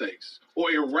dumb mistakes or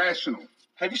irrational.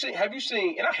 Have you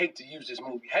seen? And I hate to use this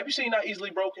movie. Have you seen Not Easily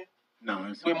Broken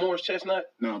No, with Morris Chestnut?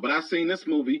 No, but I've seen this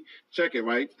movie. Check it,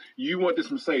 right? You want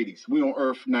this Mercedes. We on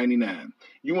Earth 99.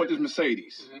 You want this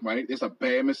Mercedes, right? It's a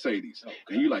bad Mercedes. Okay.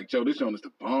 And you like, Joe, this joint is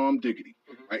the bomb diggity,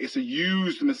 right? It's a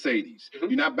used Mercedes.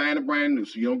 You're not buying a brand new,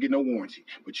 so you don't get no warranty.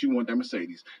 But you want that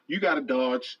Mercedes. You got a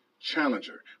Dodge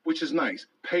Challenger, which is nice,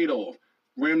 paid off,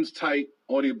 rims tight,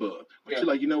 all the above. But you're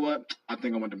like, you know what? I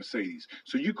think I want the Mercedes.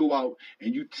 So you go out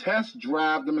and you test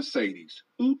drive the Mercedes.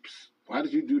 Oops. Why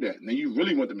did you do that? Now you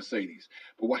really want the Mercedes.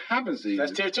 But what happens is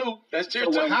That's tier two.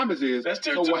 What happens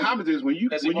is when you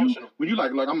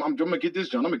like I'm gonna get this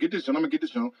John, I'm gonna get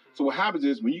this John. So what happens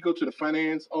is when you go to the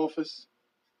finance office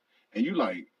and you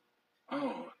like,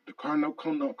 oh, the car note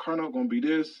gonna be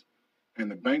this,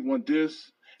 and the bank want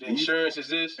this. The insurance is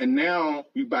this. And now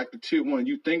you back to tier one.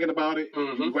 You thinking about it,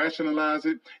 you rationalize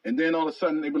it, and then all of a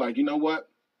sudden they be like, you know what?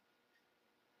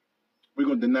 We're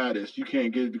going to deny this. You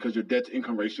can't get it because your debt to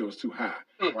income ratio is too high,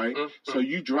 right? So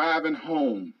you driving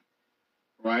home,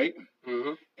 right?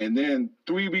 And then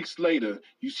 3 weeks later,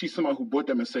 you see somebody who bought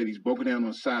that Mercedes broken down on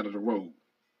the side of the road.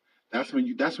 That's when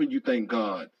you thank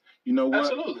God. You know what?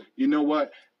 Absolutely. You know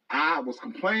what? I was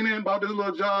complaining about this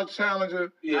little Dodge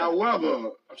Challenger.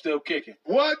 However, I'm still kicking.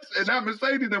 What? And that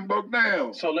Mercedes done broke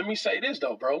down. So let me say this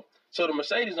though, bro. So the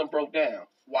Mercedes done broke down.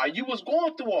 While you was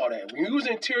going through all that, when you was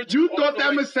in tier 2, you thought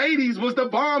that Mercedes was the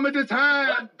bomb at the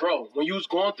time. Bro, when you was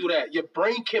going through that, your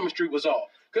brain chemistry was off.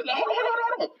 Hold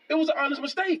on. It was an honest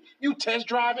mistake. You test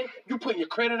driving, you putting your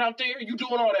credit out there, you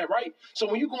doing all that, right? So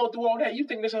when you going through all that, you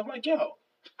think to yourself like, yo,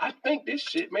 I think this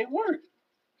shit may work.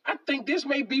 I think this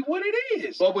may be what it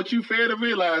is. But what you fail to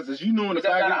realize is you know in the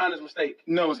back. That's not an honest mistake.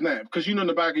 No, it's not. Because you know in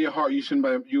the back of your heart you shouldn't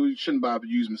buy a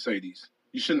used Mercedes.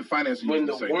 You shouldn't finance a used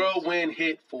Mercedes. When the whirlwind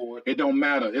hit for it. It don't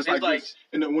matter. It's like this.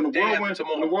 And when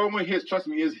the whirlwind hits, trust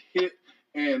me, it's hit.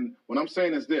 And what I'm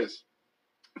saying is this.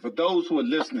 For those who are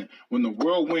listening, when the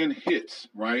whirlwind hits,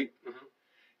 right,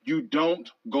 you don't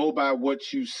go by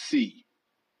what you see.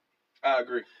 I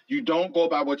agree. You don't go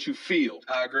by what you feel.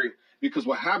 I agree. Because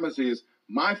what happens is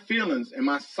my feelings and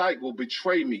my sight will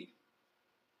betray me.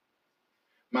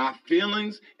 My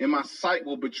feelings and my sight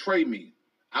will betray me.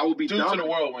 I will be due to the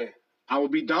whirlwind. I will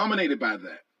be dominated by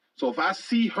that. So if I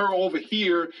see her over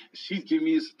here, she's giving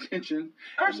me this attention.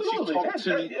 Absolutely. And she's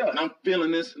talking to me, and I'm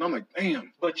feeling this, and I'm like,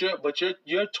 damn. But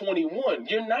you're 21.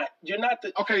 You're not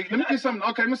the. Okay, let me get something.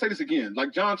 Okay, let me say this again.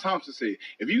 Like John Thompson said,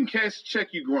 if you can cash a check,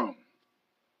 you grown.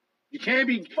 You can't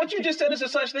be. But you just said there's a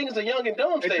such thing as a young and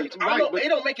dumb stage. Right, they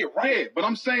don't make it right. Yeah, but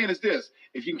I'm saying is this: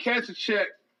 if you can cash a check,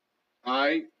 all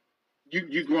right,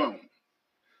 you grown.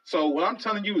 So what I'm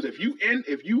telling you is, if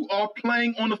you are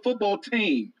playing on the football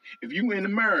team, if you in a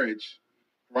marriage,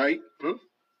 right?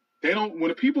 They don't. When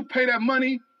the people pay that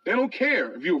money, they don't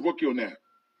care if you're a rookie or not.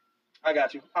 I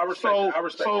got you. I respect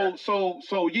that.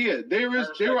 So yeah,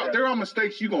 there are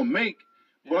mistakes you're gonna make.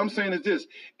 What I'm saying is this: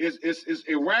 it's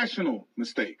irrational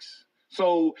mistakes.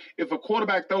 So if a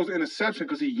quarterback throws an interception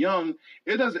because he's young,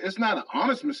 it's not an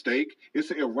honest mistake. It's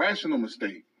an irrational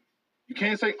mistake. You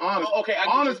can't say honest. Okay,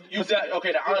 honest.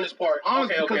 The honest part.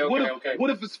 Honest, okay. What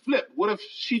if it's flipped? What if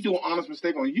she do an honest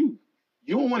mistake on you?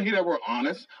 You don't want to hear that word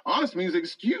honest. Honest means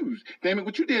excuse. Damn it,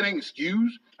 what you did ain't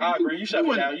excuse. I agree. You shut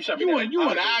me down. You shut me down. You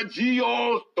and IG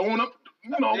all throwing up,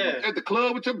 at the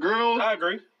club with your girls. I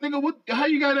agree. Nigga, how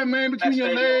you got that man between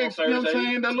your legs? You know what I'm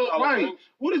saying? That look right.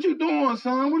 What is you doing,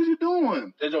 son? What is you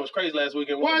doing? That joke was crazy last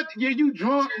weekend. What? Yeah, you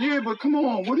drunk. Yeah, but come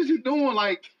on. What is you doing?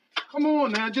 Like, come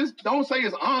on now. Just don't say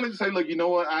it's honest. Just say, look, you know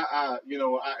what? I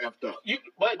effed up.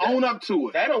 Own up to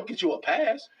it. That don't get you a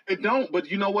pass. It don't. But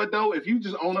you know what, though? If you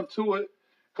just own up to it,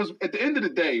 because at the end of the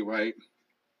day, right,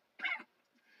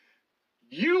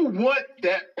 you want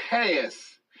that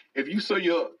pass if you saw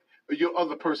your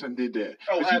other person did that.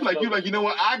 Oh, you like, you know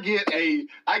what? I get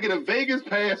a Vegas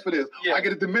pass for this. Yeah. I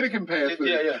get a Dominican pass for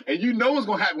this. Yeah. And you know what's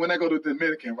gonna happen when I go to the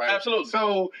Dominican, right? Absolutely.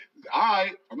 So, all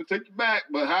right, I'm gonna take you back,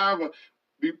 but however,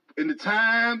 in the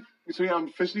time between I'm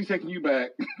officially taking you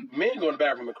back. Men go to the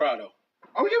bathroom and cry though.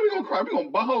 Oh yeah, we gonna cry. We gonna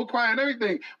butthole cry and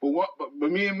everything.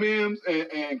 But me and Mims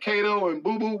and Kato and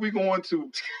Boo Boo, we going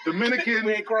to Dominican.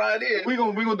 We ain't crying in. We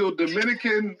gonna do a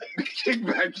Dominican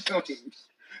kickback songs.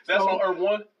 That's on Earth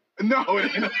One. No,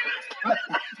 it ain't.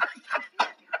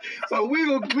 So we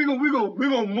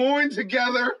gonna mourn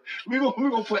together. We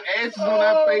gonna put ashes on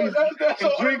our face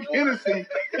and drink Hennessy.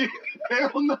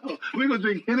 Hell no. We gonna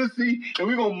drink Hennessy and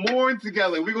we gonna mourn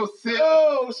together. We gonna sit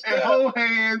and hold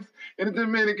hands in the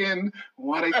Dominican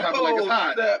while they drop it like it's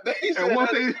hot. And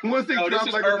once they drop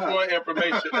it like it's hot.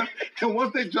 Information. And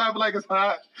once they drop it like it's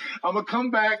hot, I'm gonna come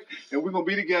back and we're gonna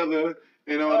be together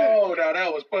and all that. Oh, now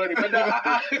that was funny. But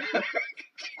now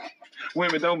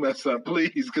women, don't mess up,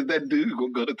 please, because that dude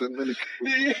gonna go to the Dominican.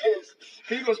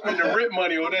 He gonna spend the rent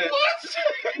money on that.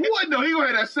 What? No, he gonna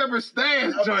have that separate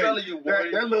stash joint. I'm telling you,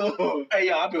 boy. That little. Hey,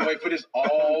 y'all, I've been waiting for this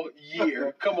all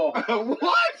year. Come on.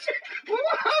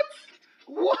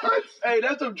 What? Hey,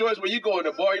 that's the joints where you go in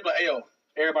the bar, you be like, hey, yo,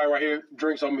 everybody right here,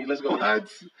 drinks on me. Let's go. What?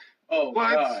 Oh,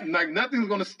 what? God. Like, nothing's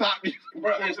gonna stop you from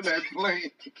going to that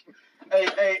plane.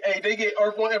 Hey, they get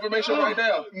Earth One information right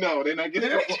now. No, they're not getting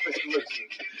Earth One information.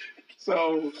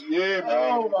 So, yeah, man.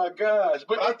 Oh, my gosh.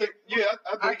 But I think,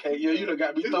 I can't. You done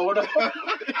got me throwing up.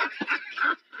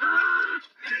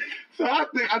 So I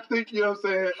think, you know what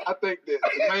I'm saying? I think that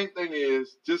the main thing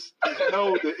is just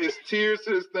know that it's tears to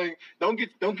this thing. Don't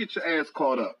get your ass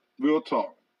caught up. Real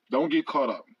talk. Don't get caught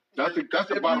up. That's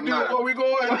the bottom line. Where we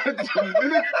going?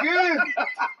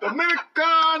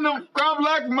 Dominicano,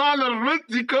 like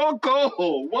Malarici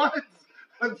Coco. What?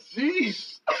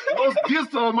 Jeez. Los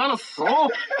guisos, mala son.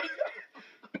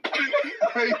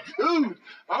 Hey, dude,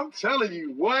 I'm telling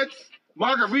you, what?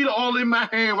 Margarita all in my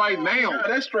hand right now. Yeah,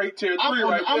 that's straight tier 3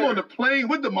 I'm on the plane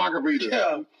with the margarita.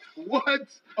 Yeah. What?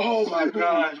 Oh, my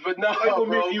gosh. But no,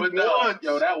 bro. But no.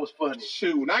 Yo, that was funny.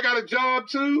 Shoot, and I got a job,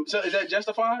 too. So is that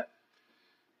justified?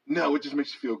 No, it just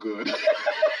makes you feel good.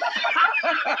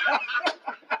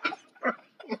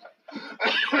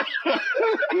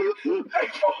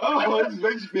 Oh, it just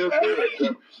makes you feel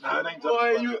good. Nah, it ain't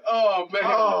boy, you, oh, man.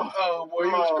 Oh, boy,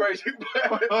 you was crazy.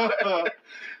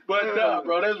 But nah,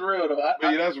 bro, that's real, though.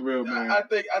 Yeah, that's real, man. I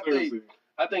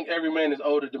think every man is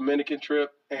owed a Dominican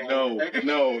trip. And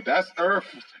no, that's Earth.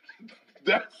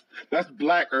 That's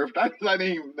Black Earth. That's not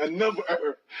even another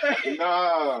Earth. Nah.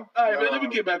 All right, man, let me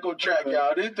get back on track,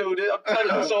 y'all. This dude, I'm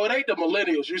telling you, so it ain't the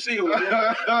millennials. You see who it is?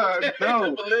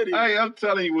 No. Hey, I'm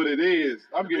telling you what it is.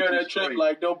 I'm getting that trip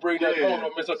like, don't bring that home.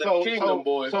 Don't mess up that kingdom,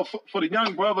 boy. So for the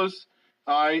young brothers,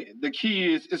 all right, the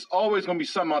key is it's always going to be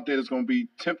something out there that's going to be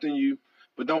tempting you,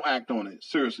 but don't act on it.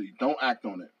 Seriously, don't act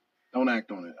on it. Don't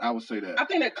act on it. I would say that. I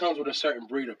think that comes with a certain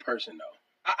breed of person,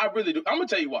 though. I really do. I'm going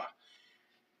to tell you why.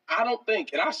 I don't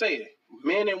think, and I say it,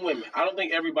 men and women, I don't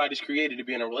think everybody's created to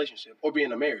be in a relationship or be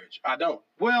in a marriage. I don't.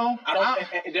 Well,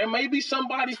 there may be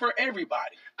somebody for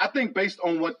everybody. I think based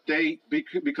on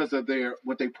because of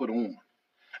what they put on.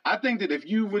 I think that if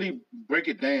you really break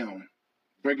it down,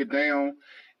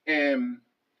 and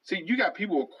see, you got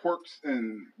people with quirks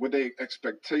and with their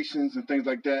expectations and things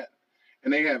like that,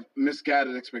 and they have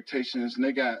misguided expectations, and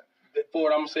they got. For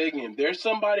what I'm gonna say again, there's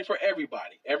somebody for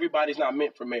everybody. Everybody's not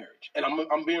meant for marriage, and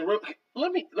I'm being real.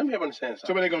 Let me have understand something.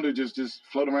 So what are they gonna do? Just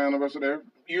float around the rest of there?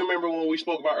 You remember when we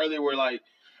spoke about earlier, where like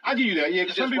I give you that, yeah.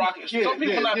 Some people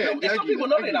not built. Some people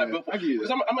know they're not built for.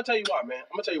 Because I'm gonna tell you why, man. I'm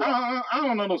gonna tell you why. I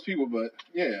don't know those people, but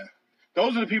yeah,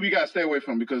 those are the people you gotta stay away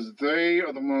from because they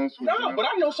are the ones. No, but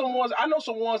I know some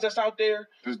ones that's out there.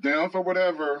 Just down for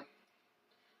whatever.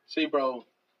 See, bro,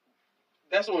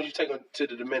 that's the ones you take to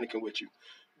the Dominican with you.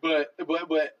 But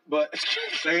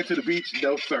staying to the beach,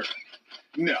 no sir.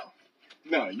 No,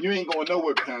 you ain't going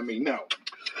nowhere behind me. No,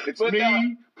 it's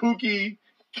me, Pookie,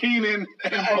 Keenan,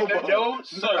 and Bobo. No,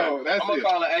 sir. No, I'm gonna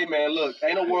call it. Hey, man, look,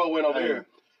 ain't no whirlwind over here.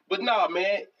 But nah,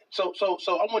 man, So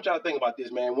I want y'all to think about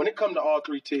this, man. When it comes to all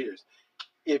three tiers,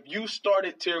 if you start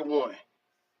at tier 1,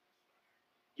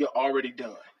 you're already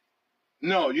done.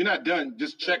 No, you're not done.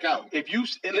 Just check out If you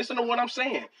and listen to what I'm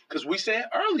saying, because we said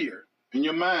earlier. in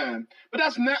your mind. But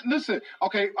that's not. Listen.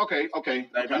 Okay.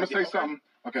 Now I'm gonna say something.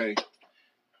 Okay.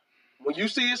 When you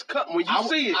see it's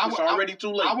it's already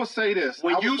too late. I would say this.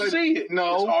 When I would you say, see it,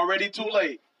 no, it's already too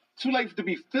late. too late to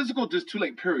be physical. Just too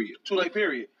late. Period. Too late,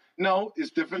 period. No, it's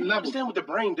different You levels. understand what the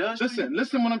brain does? to you?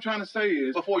 Listen. What I'm trying to say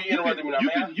is Before you interrupt me now,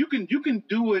 man. You can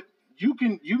do it. You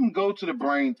can go to the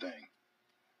brain thing,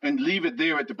 and leave it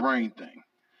there at the brain thing.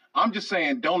 I'm just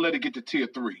saying, don't let it get to tier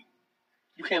 3.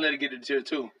 You can't let it get to tier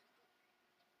 2.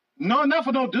 No, not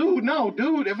for no dude. No,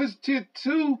 dude. If it's tier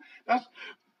 2, that's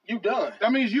You done.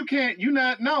 that means you can't. You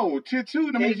not. No, tier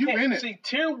 2. That means you in it. See,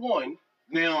 tier 1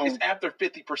 Now, is after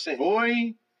 50%.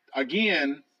 boy,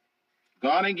 again,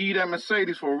 God ain't give you that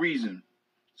Mercedes for a reason.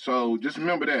 So just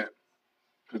remember that.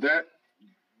 Cause that,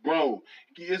 bro,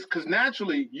 it's cause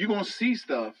naturally you gonna see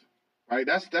stuff, right?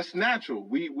 That's natural.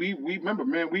 We remember,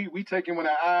 man. We take it with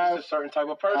our eyes. It's a certain type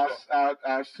of person.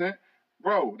 Our scent.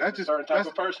 Bro, that's just certain type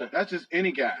of person. That's just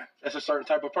any guy. That's a certain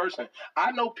type of person.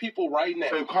 I know people right now.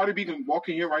 So Cardi B can walk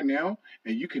in here right now,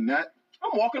 and you cannot.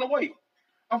 I'm walking away.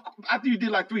 After you did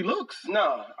like 3 looks.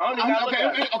 No, I don't even got to look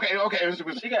at it.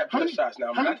 Okay. She got blood shots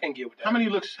now, man. I can't get with that. How many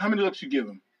looks you give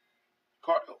him?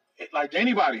 Like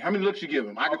Anybody? How many looks you give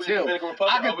him? I can tell. Dominican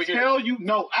Republic I over can here? tell you.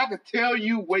 No, I can tell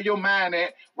you where your mind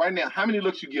at right now. How many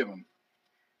looks you give him?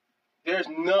 There's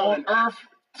none. On Earth,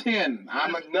 10.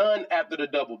 There's none after the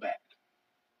double back.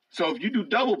 So if you do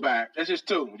double back, That's just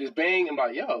 2. Just bang and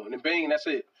like, yo, and then bang and that's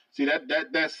it. see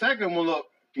that second one look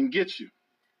can get you.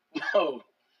 No.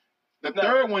 The No.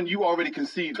 third one you already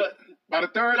conceded. Cut. By the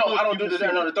third, No, look, I don't you do the conceded.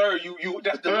 third. No, the third,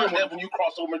 that's The the third one one. that when you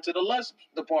cross over to the lust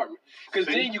department. Because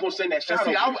See? then you're going to send that And shot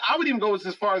see, over. I would even go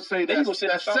as far as say Then you that gonna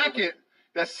send the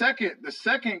the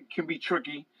second can be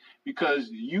tricky because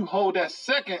you hold that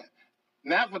second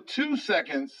not for 2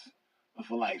 seconds, but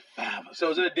for like 5 or so.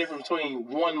 So is there a difference between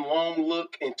one long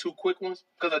look and 2 quick ones?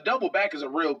 Because a double back is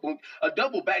a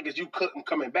double back is you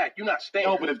coming back. You're not staying.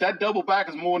 No, but if that double back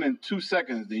is more than 2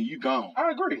 seconds, then you gone.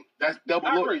 I agree. That's double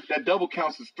I look. agree. That double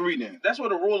counts as 3 then. That's what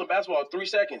the rule in basketball is 3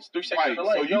 seconds. 3 seconds Right. in the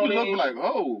lane. So you can don't look even- like,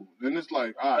 oh, then it's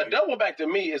like, all a right. double back to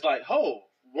me is like,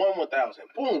 1,000.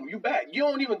 Boom, you back. You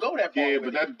don't even go that far. Yeah,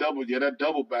 with but it. that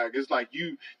double back, it's like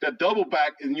that double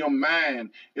back in your mind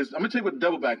is, I'm going to tell you what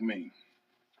double back means.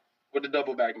 What the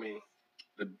double back mean?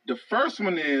 The first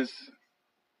one is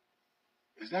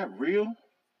that real?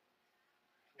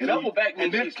 Double back means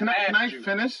And then he's can I past you.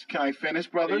 finish? Can I finish,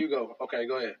 brother? There you go. Okay,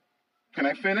 go ahead. Can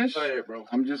I finish? Go ahead, bro.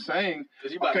 I'm just saying.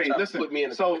 'Cause you about to Okay, try to listen. put me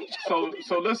in a- So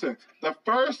listen. The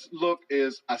first look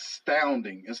is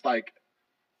astounding. It's like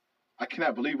I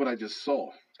cannot believe what I just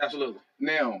saw. Absolutely.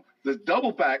 Now the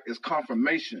double back is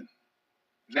confirmation.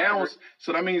 Now,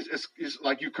 so that means it's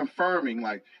like you confirming.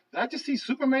 Like, did I just see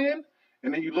Superman?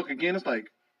 And then you look again. It's like,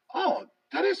 oh,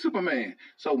 that is Superman.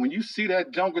 So when you see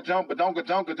that junka jump,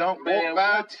 walk Man,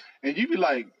 by, what? and you be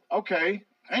like, okay,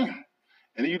 damn.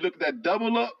 And then you look at that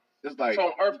double up. It's like, So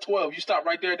on Earth 12, you stop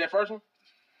right there at that first one?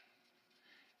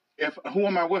 who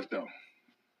am I with though?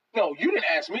 No, you didn't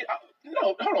ask me.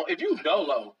 No, hold on. If you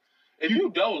dolo,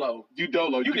 You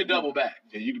dolo. you can double back.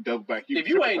 Yeah, you can double back. If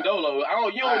you ain't dolo,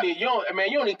 you don't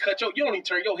even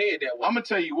turn your head that way. I'm gonna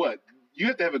tell you what. You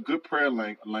have to have a good prayer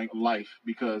life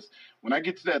because when I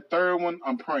get to that third one,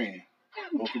 I'm praying.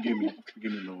 Oh, forgive me,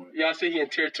 Lord. Y'all see he in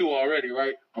tier 2 already,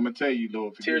 right? I'm gonna tell you,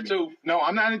 Lord. Forgive Tier me. 2? No,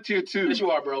 I'm not in tier 2. Yes, you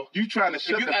are, bro. You trying to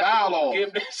shut you the ask dial for off?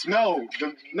 forgiveness-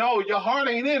 No, your heart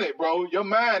ain't in it, bro. Your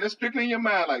mind, it's strictly in your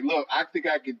mind. Like, look, I think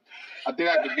I could.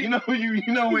 You know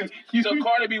when you. So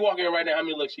Cardi B walking in right now, how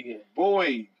many looks she get?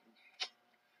 Boy.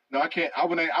 No, I can't. I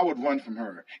would run from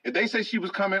her. If they say she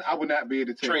was coming, I would not be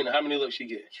able to tell. Trina, how many looks she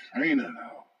get? Trina,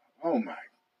 though. Oh my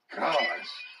gosh.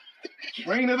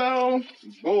 Trina, though,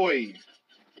 boy.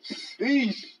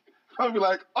 Sheesh. I'll be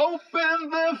like, open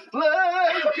the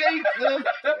floodgates of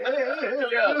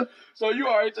hell. Yeah. So you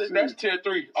already that's tier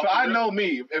 3. So I know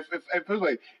me.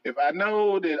 If I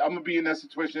know that I'm gonna be in that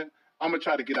situation, I'm gonna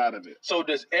try to get out of it. So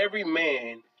does every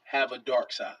man have a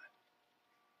dark side?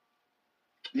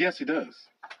 Yes, he does.